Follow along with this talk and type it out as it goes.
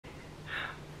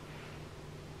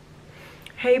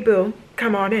Hey boo,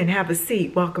 come on in, have a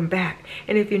seat, welcome back.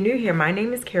 And if you're new here, my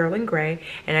name is Carolyn Gray,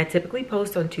 and I typically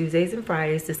post on Tuesdays and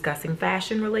Fridays discussing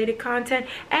fashion related content,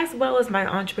 as well as my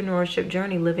entrepreneurship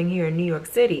journey living here in New York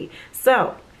City.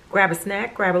 So grab a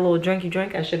snack, grab a little drinky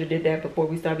drink. I should have did that before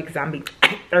we started because I'm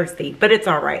thirsty, but it's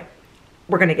all right.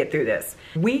 We're gonna get through this.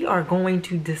 We are going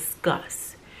to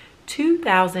discuss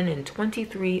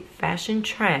 2023 fashion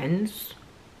trends,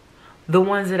 the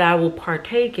ones that I will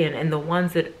partake in and the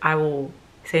ones that I will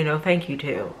say no thank you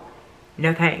to.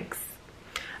 No thanks.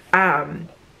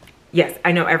 Yes,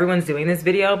 I know everyone's doing this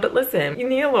video, but listen, you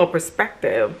need a little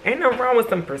perspective. Ain't no wrong with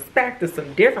some perspective,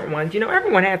 some different ones. You know,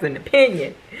 everyone has an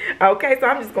opinion. Okay, so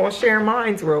I'm just gonna share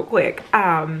mine real quick.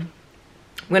 I'm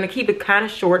gonna keep it kind of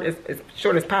short, as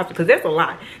short as possible, because there's a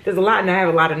lot. There's a lot, and I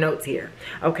have a lot of notes here.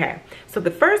 Okay, so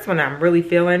the first one I'm really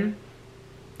feeling,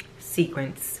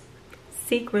 sequins.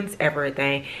 Sequins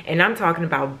everything, and I'm talking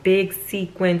about big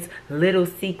sequins, little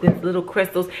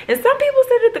crystals. And some people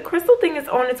say that the crystal thing is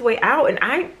on its way out, and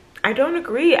I don't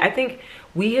agree. I think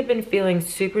we have been feeling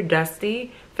super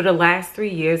dusty for the last 3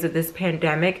 years of this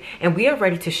pandemic, and we are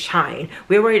ready to shine.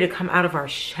 We're ready to come out of our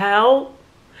shell,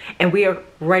 and we are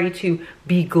ready to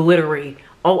be glittery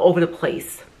all over the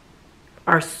place.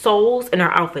 Our souls and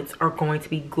our outfits are going to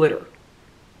be glitter,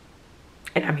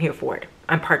 and I'm here for it.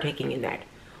 I'm partaking in that.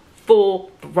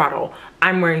 Full throttle.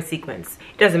 I'm wearing sequins.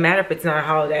 It doesn't matter if it's not a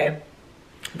holiday.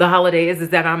 The holiday is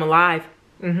that I'm alive.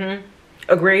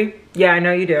 Agree? Yeah, I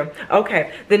know you do.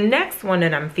 Okay, the next one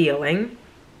that I'm feeling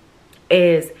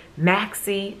is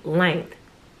maxi length.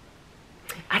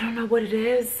 I don't know what it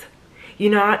is. You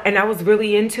know, and I was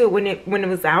really into it when it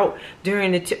was out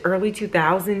during the early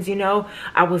 2000s, you know.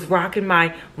 I was rocking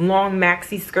my long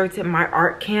maxi skirts at my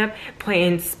art camp,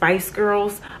 playing Spice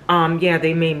Girls. Yeah,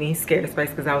 they made me scared of Spice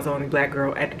because I was the only black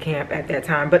girl at the camp at that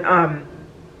time. But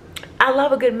I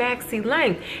love a good maxi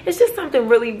length. It's just something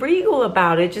really regal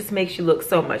about it. It just makes you look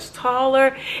so much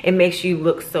taller. It makes you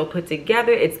look so put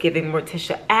together. It's giving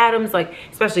Morticia Adams, like,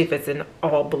 especially if it's in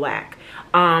all black.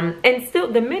 And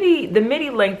still the midi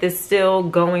length is still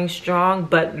going strong,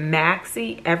 but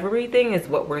maxi everything is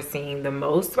what we're seeing the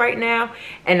most right now,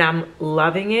 and I'm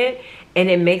loving it. And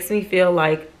it makes me feel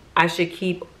like I should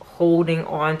keep holding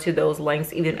on to those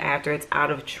lengths even after it's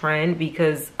out of trend,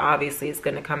 because obviously it's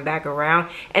going to come back around.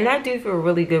 And I do feel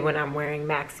really good when I'm wearing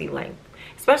maxi length,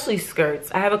 especially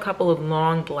skirts. I have a couple of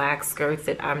long black skirts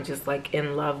that I'm just like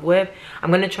in love with. I'm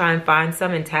going to try and find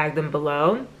some and tag them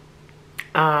below,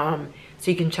 so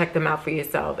you can check them out for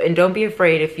yourself. And don't be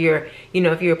afraid if you're, you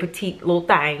know, if you're a petite little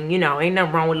thing, you know, ain't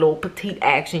nothing wrong with little petite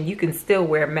action. You can still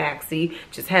wear maxi.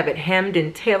 Just have it hemmed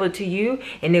and tailored to you,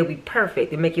 and it'll be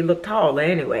perfect and make you look taller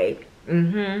anyway.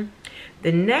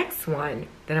 The next one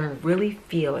that I'm really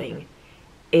feeling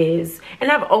is,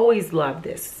 and I've always loved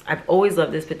this. I've always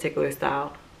loved this particular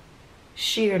style.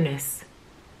 Sheerness.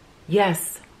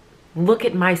 Yes, look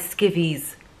at my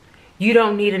skivvies. You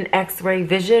don't need an x-ray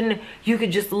vision. You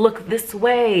could just look this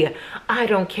way. I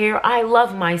don't care. I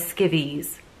love my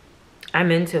skivvies. I'm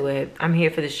into it. I'm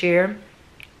here for the sheer.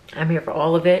 I'm here for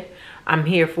all of it. I'm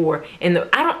here for, I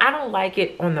don't like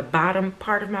it on the bottom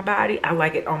part of my body. I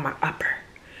like it on my upper,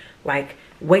 like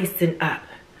waist and up.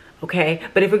 Okay,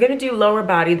 but if we're gonna do lower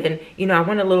body, then, you know, I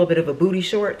want a little bit of a booty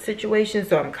short situation,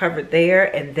 so I'm covered there,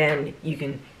 and then you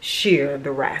can sheer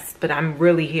the rest. But I'm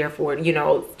really here for it. You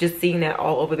know, just seeing that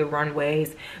all over the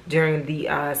runways during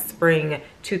the spring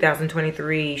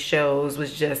 2023 shows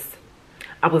was just,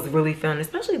 I was really feeling,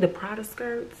 especially the Prada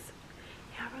skirts.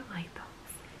 Yeah, I really like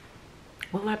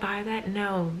those. Will I buy that?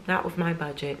 No, not with my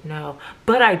budget, no.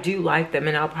 But I do like them,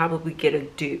 and I'll probably get a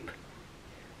dupe.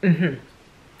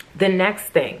 The next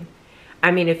thing,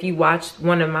 I mean, if you watched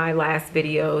one of my last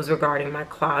videos regarding my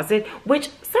closet, which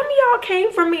some of y'all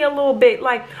came from me a little bit,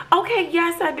 like, okay,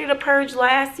 yes, I did a purge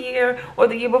last year or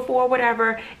the year before,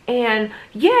 whatever, and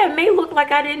yeah, it may look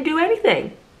like I didn't do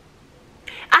anything.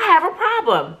 I have a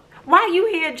problem. Why are you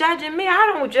here judging me?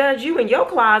 I don't judge you in your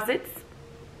closets,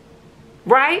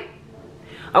 right?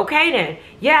 Okay then,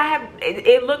 yeah,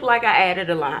 it looked like I added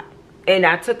a lot, and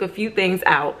I took a few things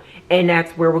out. And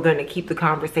that's where we're going to keep the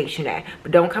conversation at.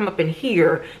 But don't come up in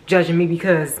here judging me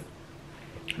because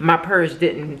my purge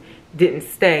didn't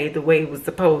stay the way it was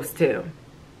supposed to.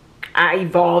 I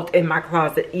evolved, and my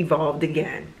closet evolved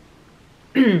again.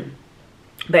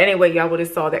 But anyway, y'all would have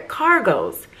saw that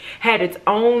Cargos had its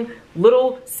own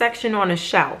little section on a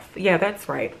shelf. Yeah, that's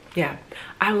right. Yeah,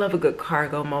 I love a good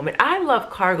cargo moment. I love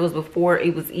cargos before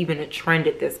it was even a trend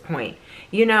at this point.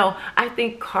 You know, I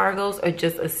think cargos are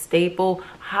just a staple.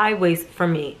 High waist for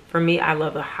me. For me, I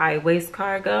love a high waist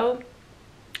cargo.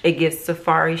 It gives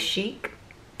safari chic.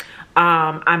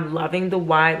 I'm loving the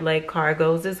wide leg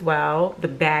cargos as well. The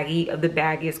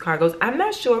baggiest cargos. I'm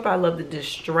not sure if I love the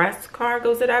distressed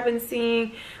cargos that I've been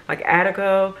seeing, like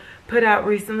Attico put out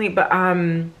recently, but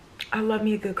I love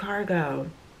me a good cargo.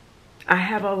 I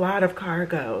have a lot of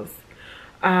cargos.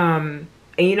 And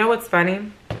you know what's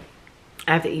funny?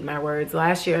 I have to eat my words.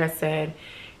 Last year I said,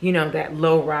 you know, that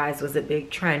low rise was a big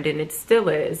trend, and it still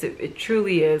is. It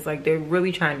truly is. Like, they're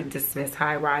really trying to dismiss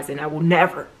high rise, and I will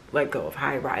never let go of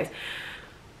high rise.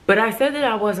 But I said that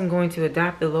I wasn't going to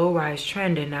adopt the low rise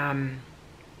trend, and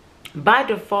by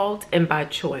default and by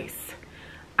choice,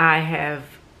 I have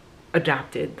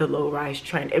adopted the low rise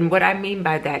trend. And what I mean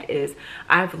by that is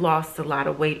I've lost a lot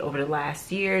of weight over the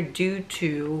last year due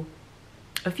to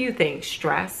a few things: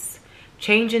 stress,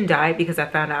 change in diet, because I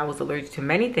found out I was allergic to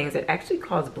many things that actually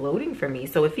caused bloating for me.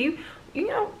 So if you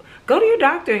know, go to your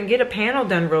doctor and get a panel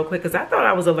done real quick, because I thought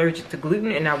I was allergic to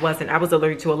gluten, and I wasn't. I was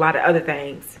allergic to a lot of other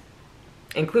things,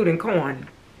 including corn.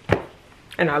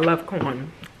 And I love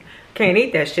corn. Can't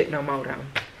eat that shit no more though.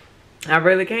 I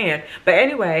really can. But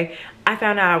anyway, I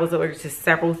found out I was allergic to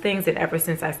several things, and ever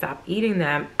since I stopped eating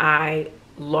them, I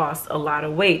lost a lot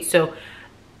of weight. So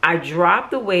I dropped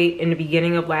the weight in the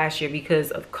beginning of last year because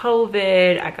of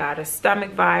COVID. I got a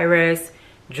stomach virus,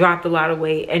 dropped a lot of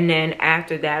weight. And then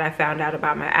after that, I found out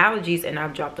about my allergies, and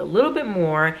I've dropped a little bit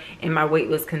more, and my weight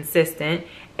was consistent.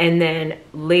 And then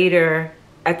later,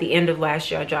 at the end of last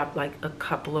year, I dropped like a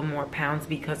couple of more pounds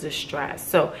because of stress.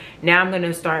 So now I'm going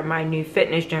to start my new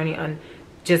fitness journey on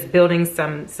just building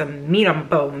some meat on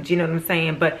bones, you know what I'm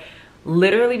saying? But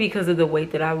literally, because of the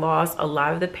weight that I lost, a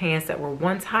lot of the pants that were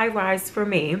once high rise for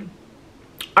me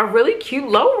are really cute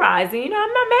low rise. And you know,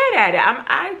 I'm not mad at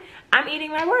it. I'm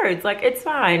eating my words. Like, it's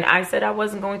fine. I said I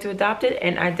wasn't going to adopt it,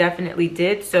 and I definitely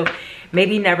did. So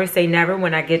maybe never say never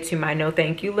when I get to my no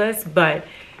thank you list. But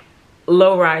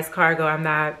low rise cargo, I'm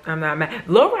not mad.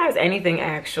 Low rise anything,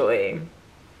 actually.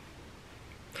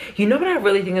 You know what I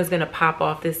really think is gonna pop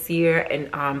off this year,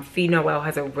 and Fee Noel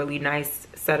has a really nice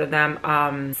set of them,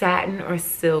 satin or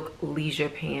silk leisure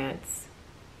pants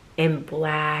in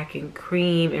black and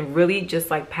cream and really just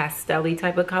like pastel-y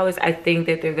type of colors. I think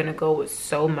that they're gonna go with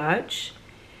so much,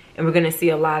 and we're gonna see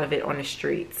a lot of it on the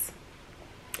streets.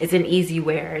 It's an easy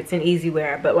wear. It's an easy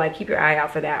wear, but like, keep your eye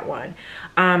out for that one.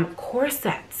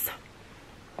 Corsets.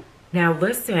 Now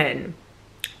listen,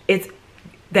 it's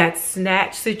that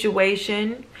snatch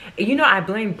situation. You know, I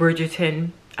blame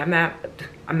Bridgerton. I'm not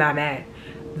mad.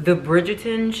 The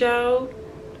Bridgerton show,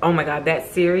 oh my God,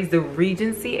 that series, the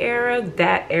Regency era,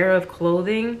 that era of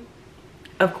clothing,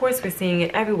 of course we're seeing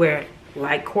it everywhere,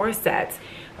 like corsets,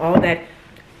 all that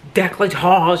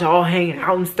décolletage all hanging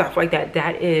out and stuff like that.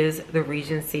 That is the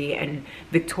Regency and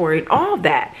Victorian, all of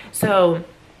that. So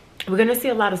we're gonna see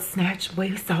a lot of snatch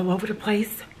waists all over the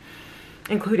place,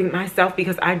 including myself,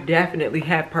 because I definitely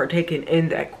have partaken in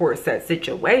that corset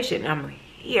situation. I'm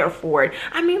here for it.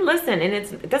 I mean, listen, and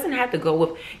it doesn't have to go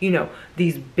with, you know,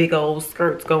 these big old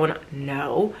skirts going on.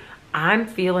 No, I'm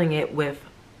feeling it with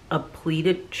a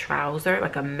pleated trouser,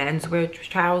 like a menswear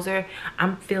trouser.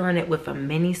 I'm feeling it with a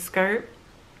mini skirt.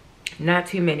 Not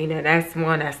too many. Now that's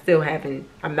one I still haven't,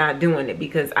 I'm not doing it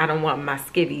because I don't want my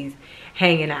skivvies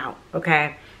hanging out,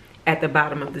 okay, at the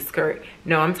bottom of the skirt.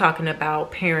 No, I'm talking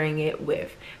about pairing it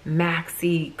with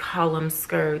maxi column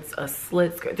skirts, a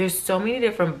slit skirt. There's so many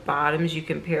different bottoms you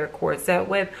can pair a corset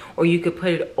with, or you could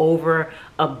put it over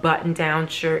a button down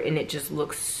shirt and it just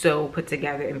looks so put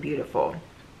together and beautiful.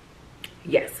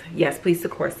 Yes, please, the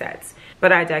corsets.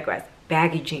 But I digress.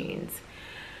 Baggy jeans.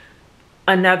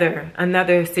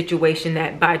 Another situation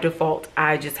that by default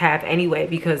I just have anyway,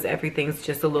 because everything's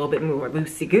just a little bit more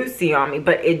loosey-goosey on me,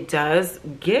 but it does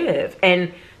give.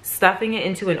 And stuffing it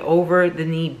into an over the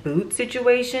knee boot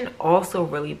situation, also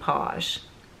really posh.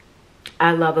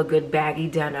 I love a good baggy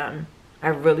denim. I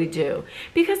really do.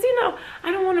 Because, you know,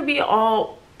 I don't want to be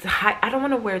all tight. I don't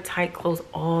want to wear tight clothes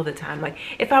all the time. Like,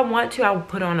 if I want to, I'll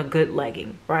put on a good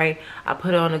legging, right? I'll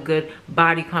put on a good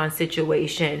bodycon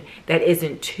situation that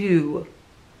isn't too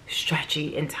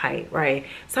stretchy and tight, right?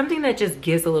 Something that just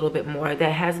gives a little bit more,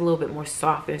 that has a little bit more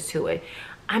softness to it.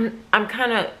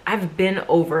 I've been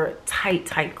over tight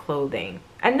clothing.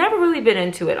 I've never really been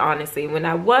into it, honestly. When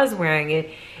I was wearing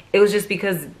it, it was just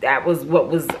because that was what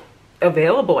was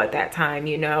available at that time,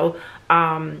 you know?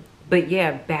 But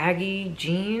yeah, baggy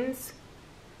jeans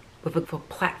with a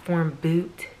platform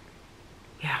boot.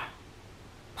 Yeah,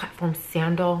 platform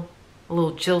sandal, a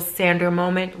little Jill Sander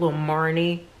moment, a little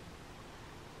Marnie.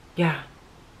 Yeah,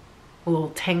 a little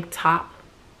tank top.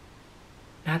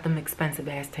 Not them expensive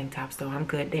ass tank tops though. I'm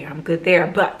good there.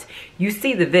 But you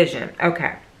see the vision.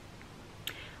 Okay.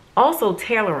 Also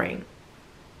tailoring.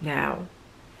 Now,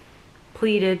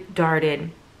 pleated,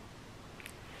 darted,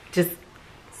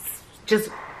 just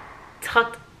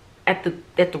tucked at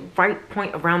the right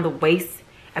point around the waist,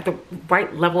 at the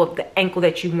right level of the ankle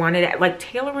that you wanted at. Like,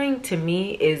 tailoring to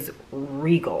me is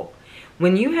regal.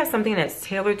 When you have something that's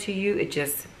tailored to you,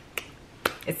 it's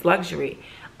luxury.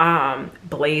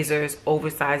 Blazers,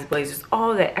 oversized blazers,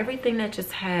 all that, everything that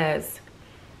just has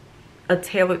a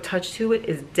tailored touch to it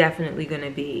is definitely going to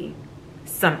be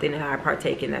something that I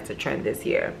partake in. That's a trend this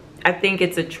year. I think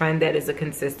it's a trend that is a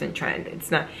consistent trend.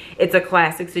 It's a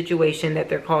classic situation that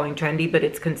they're calling trendy, but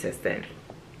it's consistent.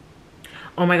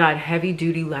 Oh my God, heavy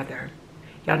duty leather.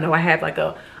 Y'all know I have like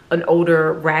an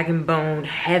older rag and bone,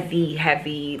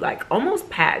 heavy, like almost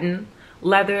patent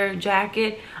leather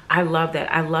jacket. I love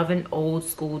that. I love an old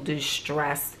school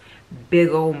distressed, big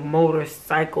old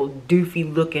motorcycle,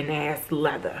 doofy looking ass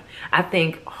leather. I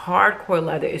think hardcore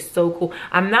leather is so cool.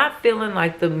 I'm not feeling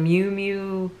like the Miu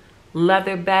Miu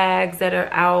leather bags that are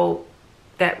out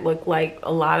that look like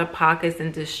a lot of pockets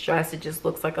and distress. It just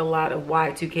looks like a lot of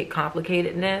Y2K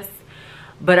complicatedness.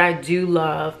 But I do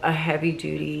love a heavy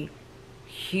duty,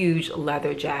 huge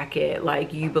leather jacket.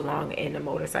 Like, you belong in a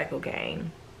motorcycle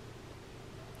gang.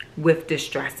 With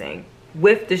distressing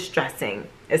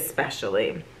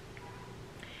especially.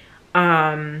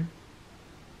 And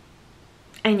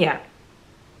yeah,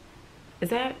 is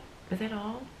that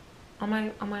all on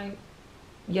my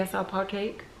yes, I'll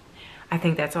partake? I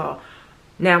think that's all.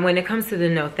 Now, when it comes to the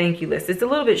no thank you list, it's a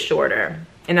little bit shorter,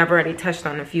 and I've already touched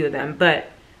on a few of them, but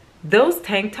those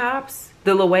tank tops,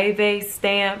 the Loewe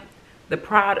stamp, the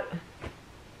product,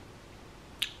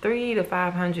 $300 to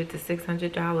 $500 to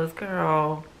 $600,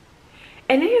 girl.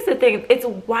 And here's the thing, it's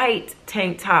white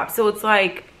tank top. So it's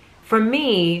like, for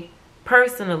me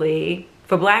personally,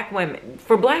 for black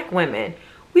women,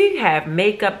 we have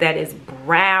makeup that is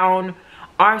brown.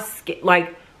 Our skin,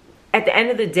 like, at the end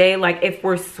of the day, like, if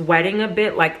we're sweating a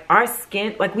bit, like, our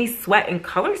skin, like, we sweat in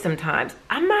color sometimes.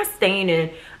 I'm not staying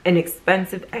in an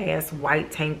expensive ass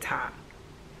white tank top.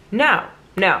 No,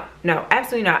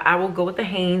 absolutely not. I will go with the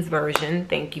Hanes version.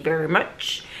 Thank you very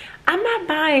much. I'm not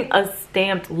buying a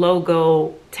stamped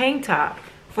logo tank top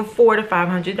for $400 to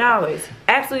 $500.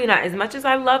 Absolutely not. As much as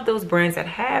I love those brands that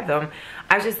have them,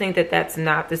 I just think that that's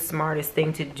not the smartest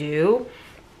thing to do.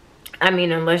 I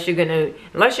mean, unless you're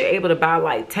able to buy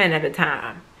like 10 at a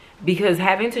time, because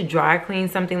having to dry clean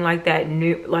something like that,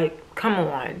 like, come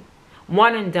on,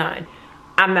 one and done.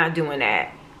 I'm not doing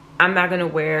that. I'm not gonna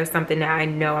wear something that I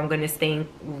know I'm gonna stain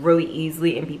really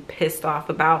easily and be pissed off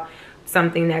about.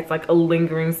 Something that's like a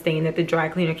lingering stain that the dry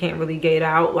cleaner can't really get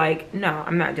out. Like, no,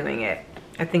 I'm not doing it.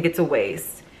 I think it's a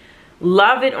waste.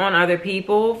 Love it on other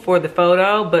people for the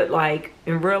photo, but like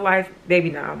in real life, baby,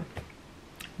 no.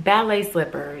 Ballet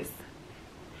slippers.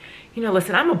 You know,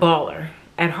 listen, I'm a baller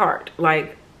at heart.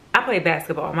 Like, I play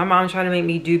basketball. My mom tried to make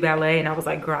me do ballet, and I was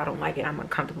like, girl, I don't like it. I'm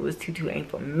uncomfortable. This tutu ain't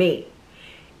for me.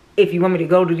 If you want me to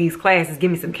go to these classes,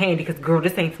 give me some candy, because girl,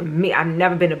 this ain't for me. I've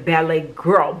never been a ballet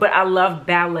girl, but I love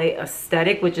ballet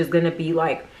aesthetic, which is gonna be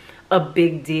like a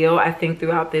big deal, I think,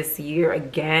 throughout this year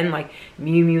again. Like,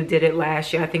 Miu Miu did it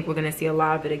last year. I think we're gonna see a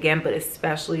lot of it again, but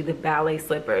especially the ballet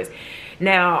slippers.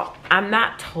 Now, I'm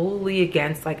not totally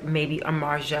against like maybe a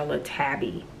Margiela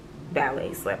tabby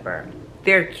ballet slipper.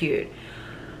 They're cute,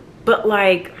 but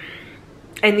like,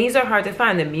 and these are hard to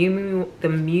find. The Miu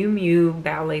Miu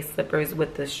ballet slippers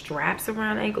with the straps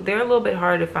around the ankle, they're a little bit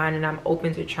harder to find, and I'm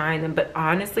open to trying them. But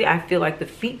honestly, I feel like the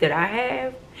feet that I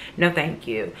have, no thank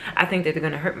you. I think that they're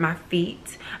gonna hurt my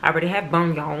feet. I already have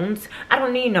bunions. I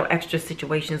don't need no extra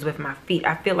situations with my feet.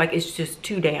 I feel like it's just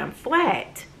too damn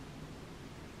flat.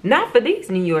 Not for these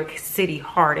New York City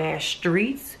hard ass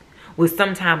streets with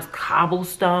sometimes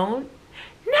cobblestone.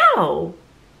 No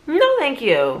thank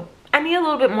you. I need a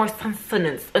little bit more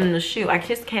sustenance in the shoe. I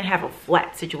just can't have a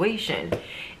flat situation.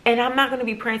 And I'm not going to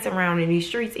be prancing around in these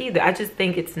streets either. I just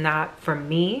think it's not for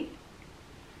me.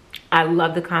 I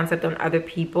love the concept on other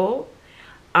people.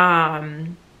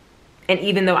 And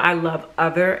even though I love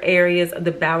other areas of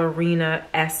the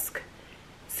ballerina-esque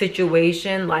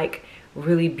situation, like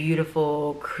really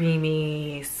beautiful,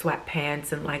 creamy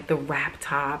sweatpants and like the wrap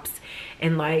tops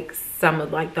and like some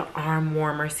of like the arm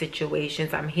warmer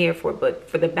situations, I'm here for. But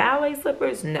for the ballet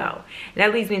slippers, no. And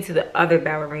that leads me to the other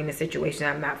ballerina situation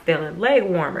I'm not feeling. Leg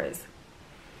warmers.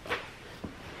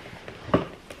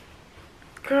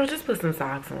 Girl, just put some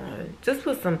socks on. Just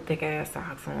put some thick ass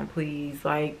socks on, please.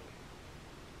 Like,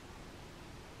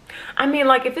 I mean,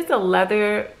 like, if it's a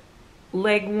leather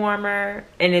leg warmer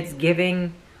and it's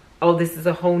giving, oh, this is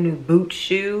a whole new boot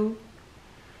shoe,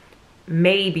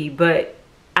 maybe. But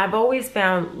I've always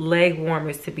found leg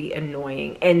warmers to be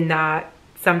annoying and not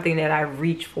something that I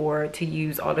reach for to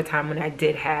use all the time when I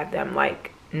did have them.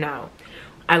 Like, no.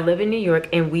 I live in New York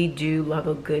and we do love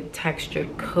a good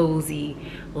textured, cozy,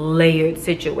 layered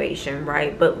situation,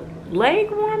 right? But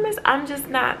leg warmers, I'm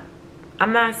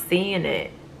not seeing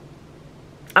it.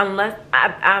 Unless,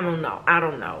 I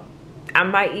don't know. I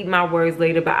might eat my words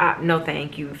later, but no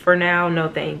thank you. For now, no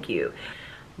thank you.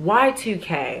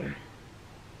 Y2K.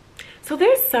 So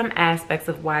there's some aspects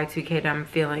of Y2K that I'm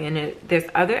feeling, and there's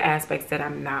other aspects that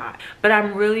I'm not. But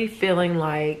I'm really feeling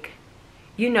like,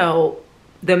 you know,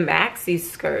 the maxi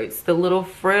skirts, the little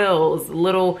frills, the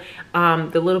little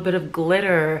bit of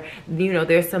glitter. You know,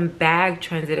 there's some bag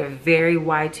trends that are very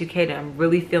Y2K that I'm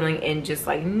really feeling in just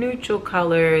like neutral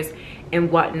colors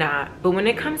and whatnot. But when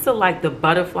it comes to like the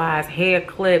butterflies, hair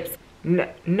clips,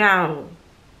 no.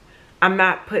 I'm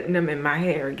not putting them in my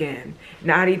hair again.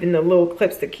 Not even the little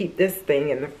clips to keep this thing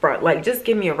in the front. Like, just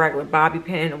give me a regular bobby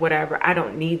pin or whatever. I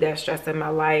don't need that stress in my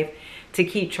life to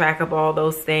keep track of all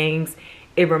those things.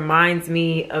 It reminds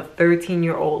me of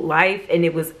 13-year-old life, and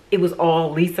it was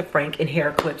all Lisa Frank and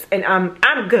hair clips. And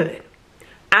I'm good.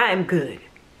 I am good.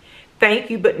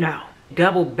 Thank you, but no.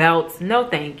 Double belts, no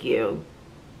thank you.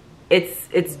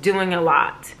 It's doing a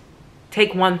lot.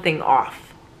 Take one thing off.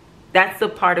 That's the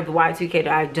part of Y2K that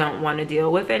I don't want to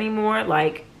deal with anymore.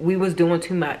 Like, we was doing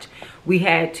too much. We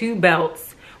had 2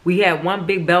 belts. We had one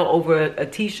big belt over a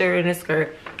t-shirt and a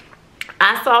skirt.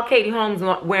 I saw Katie Holmes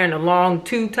wearing a long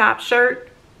tube top shirt.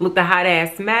 Looked a hot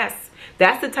ass mess.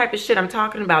 That's the type of shit I'm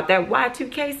talking about. That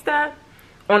Y2K stuff,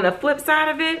 on the flip side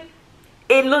of it,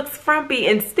 it looks frumpy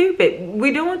and stupid.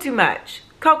 We're doing too much.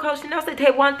 Coco Chanel said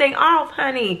take one thing off,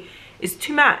 honey. It's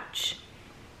too much.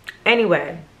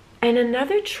 Anyway. And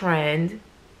another trend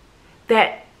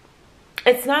that,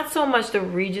 it's not so much the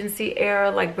Regency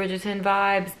era, like Bridgerton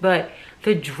vibes, but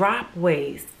the drop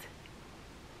waist.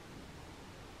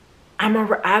 I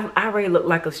already look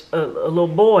like a little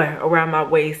boy around my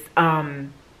waist.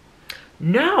 No,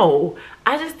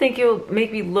 I just think it'll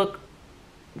make me look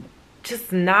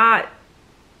just not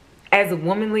as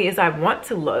womanly as I want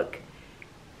to look.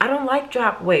 I don't like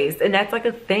drop waist, and that's like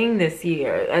a thing this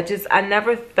year. I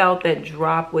never felt that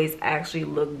drop waist actually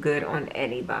looked good on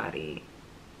anybody.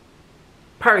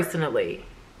 Personally.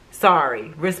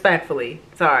 Sorry. Respectfully.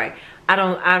 Sorry. I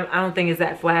don't think it's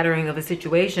that flattering of a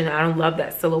situation. I don't love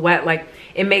that silhouette. Like,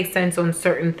 it makes sense on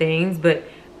certain things, but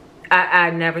I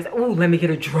never said, ooh, let me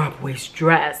get a drop waist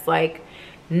dress. Like,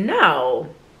 no,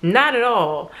 not at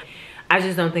all. I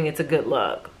just don't think it's a good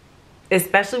look.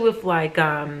 Especially with like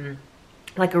a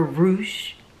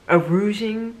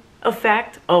rouging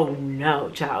effect. Oh no,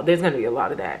 child, there's gonna be a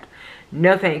lot of that.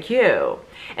 No thank you.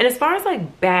 And as far as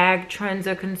like bag trends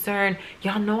are concerned,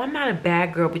 y'all know I'm not a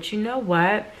bag girl, but you know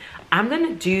what, I'm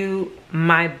gonna do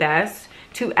my best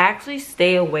to actually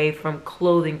stay away from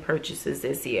clothing purchases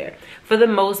this year. For the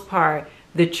most part,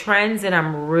 the trends that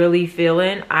I'm really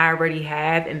feeling, I already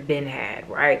have and been had,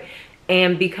 right?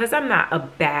 And because I'm not a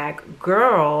bag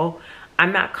girl,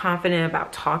 I'm not confident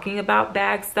about talking about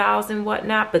bag styles and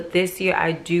whatnot, but this year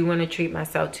I do want to treat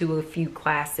myself to a few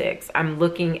classics. I'm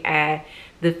looking at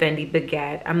the Fendi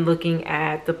Baguette. I'm looking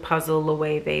at the Puzzle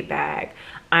Loewe bag.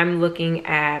 I'm looking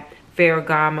at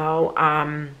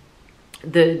Ferragamo,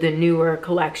 the newer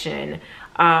collection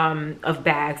of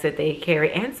bags that they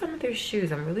carry, and some of their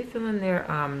shoes. I'm really feeling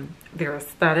their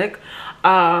aesthetic.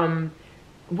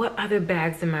 What other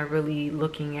bags am I really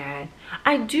looking at?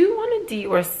 I do want a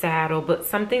Dior saddle, but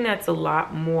something that's a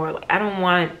lot more, like, I don't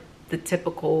want the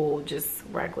typical just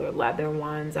regular leather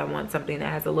ones. I want something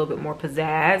that has a little bit more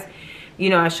pizzazz. You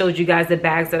know, I showed you guys the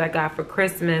bags that I got for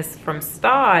Christmas from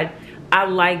Staud. I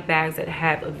like bags that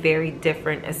have a very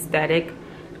different aesthetic,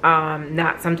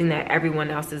 not something that everyone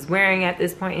else is wearing at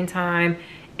this point in time,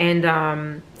 and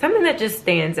something that just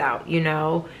stands out, you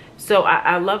know. So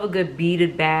I love a good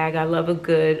beaded bag. I love a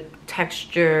good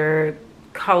texture,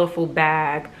 colorful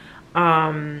bag.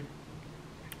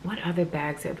 What other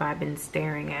bags have I been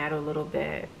staring at a little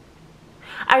bit?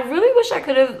 I really wish I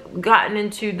could have gotten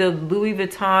into the Louis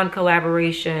Vuitton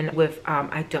collaboration with,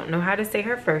 I don't know how to say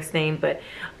her first name, but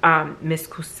Miss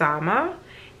Kusama.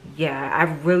 Yeah, I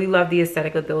really love the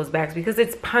aesthetic of those bags because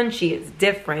it's punchy, it's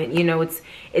different, you know, it's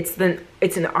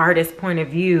an artist point of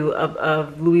view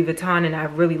of Louis Vuitton, and I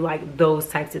really like those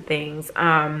types of things.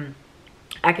 I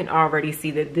can already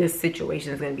see that this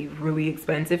situation is going to be really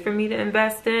expensive for me to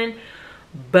invest in,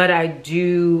 but I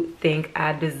do think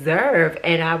I deserve,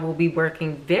 and I will be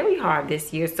working very hard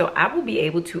this year, so I will be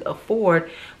able to afford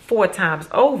 4 times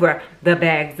over the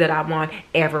bags that I want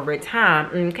every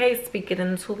time. Okay, speak it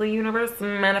into the universe,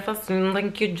 manifesting,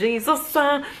 thank you, Jesus.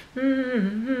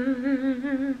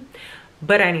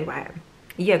 But anyway,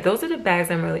 yeah, those are the bags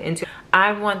I'm really into.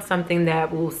 I want something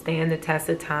that will stand the test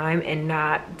of time and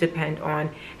not depend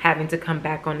on having to come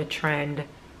back on a trend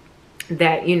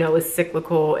that, you know, is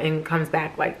cyclical and comes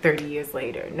back like 30 years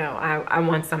later. No, I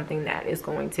want something that is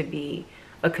going to be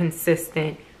a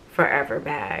consistent forever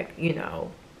bag. You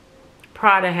know,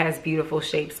 Prada has beautiful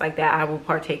shapes like that. I will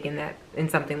partake in that, in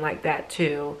something like that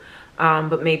too,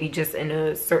 but maybe just in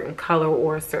a certain color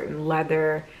or a certain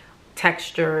leather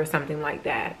texture or something like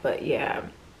that. But yeah,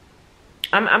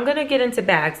 I'm gonna get into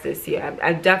bags this year.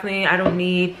 I don't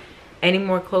need any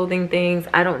more clothing things.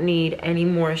 I don't need any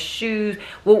more shoes.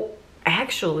 Well,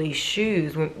 actually,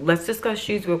 shoes, let's discuss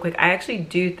shoes real quick. I actually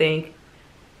do think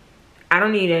I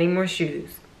don't need any more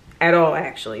shoes at all,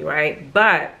 actually, right?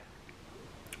 But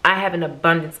I have an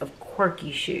abundance of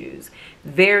quirky shoes,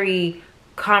 very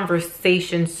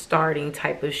conversation starting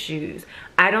type of shoes.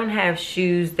 I don't have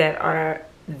shoes that are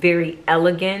very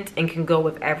elegant and can go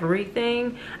with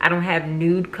everything. I don't have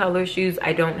nude color shoes.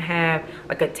 I don't have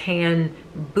like a tan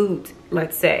boot,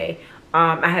 let's say.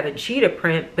 I have a cheetah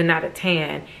print, but not a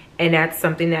tan. And that's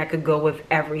something that could go with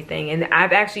everything. And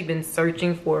I've actually been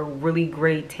searching for a really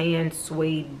great tan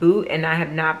suede boot, and I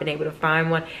have not been able to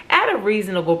find one at a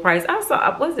reasonable price. I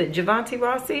saw, was it Givenchy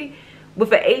Rossi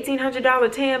with an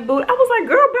 $1,800 tan boot? I was like,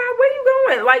 girl, bye, where you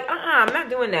going? Like, I'm not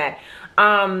doing that.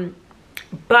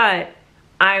 But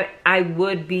I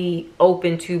would be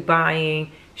open to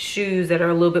buying shoes that are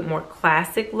a little bit more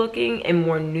classic looking and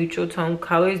more neutral tone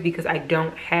colors, because I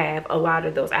don't have a lot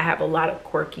of those. I have a lot of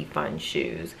quirky fun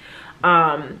shoes.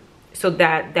 So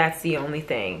that's the only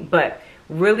thing. But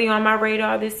really on my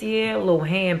radar this year, a little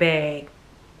handbag.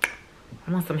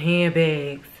 I want some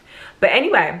handbags. But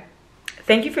anyway,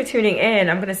 thank you for tuning in.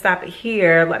 I'm gonna stop it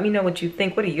here. Let me know what you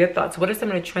think. What are your thoughts? What are some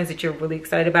of the trends that you're really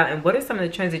excited about? And what are some of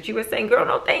the trends that you were saying, girl,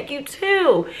 no thank you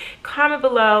too? Comment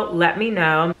below, let me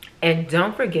know. And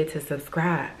don't forget to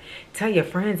subscribe. Tell your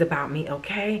friends about me,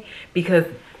 okay? Because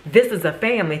this is a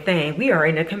family thing. We are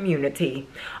in a community.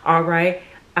 All right,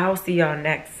 I'll see y'all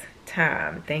next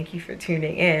time. Thank you for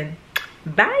tuning in.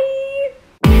 Bye.